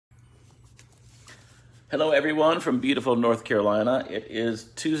Hello everyone from beautiful North Carolina. It is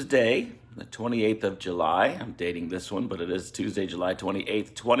Tuesday, the 28th of July. I'm dating this one, but it is Tuesday, July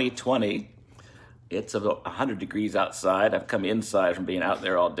 28th, 2020. It's about 100 degrees outside. I've come inside from being out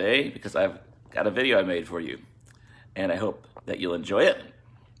there all day because I've got a video I made for you. And I hope that you'll enjoy it.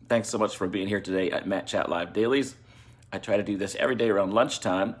 Thanks so much for being here today at Matt Chat Live Dailies. I try to do this every day around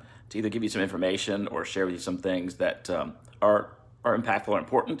lunchtime to either give you some information or share with you some things that are impactful or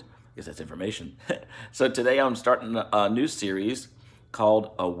important. Because that's information. So today I'm starting a new series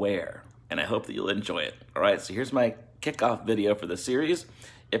called Aware, and I hope that you'll enjoy it. All right, so here's my kickoff video for the series.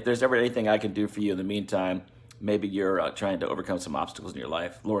 If there's ever anything I can do for you in the meantime, maybe you're trying to overcome some obstacles in your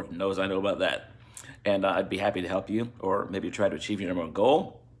life. Lord knows I know about that. And I'd be happy to help you, or maybe you're trying to achieve your number one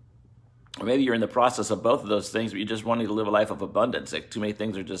goal, or maybe you're in the process of both of those things, but you're just wanting to live a life of abundance. Like too many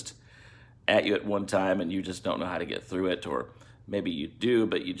things are just at you at one time, and you just don't know how to get through it, or maybe you do,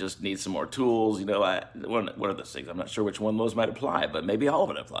 but you just need some more tools. You know, one of those things. I'm not sure which one of those might apply, but maybe all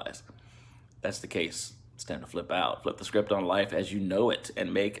of it applies. That's the case. It's time to flip out. Flip the script on life as you know it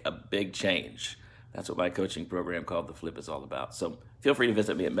and make a big change. That's what my coaching program called The Flip is all about. So feel free to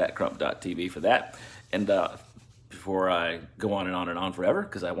visit me at MattCrump.tv for that. And before I go on and on forever,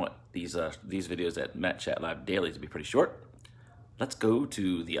 because I want these videos at Matt Chat Live Daily to be pretty short, let's go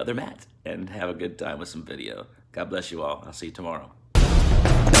to the other Matt and have a good time with some video. God bless you all. I'll see you tomorrow.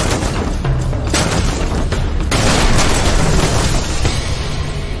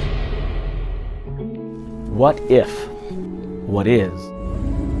 What if what is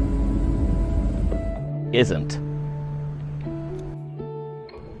isn't?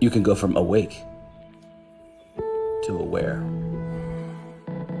 You can go from awake to aware.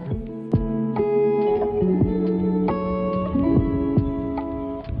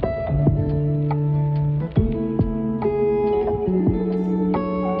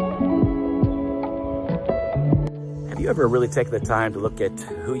 Have you ever really taken the time to look at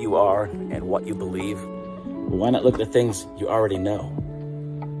who you are and what you believe? Well, why not look at the things you already know?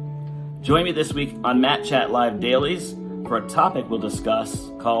 Join me this week on Matt Chat Live Dailies for a topic we'll discuss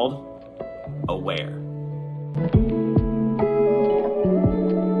called Aware.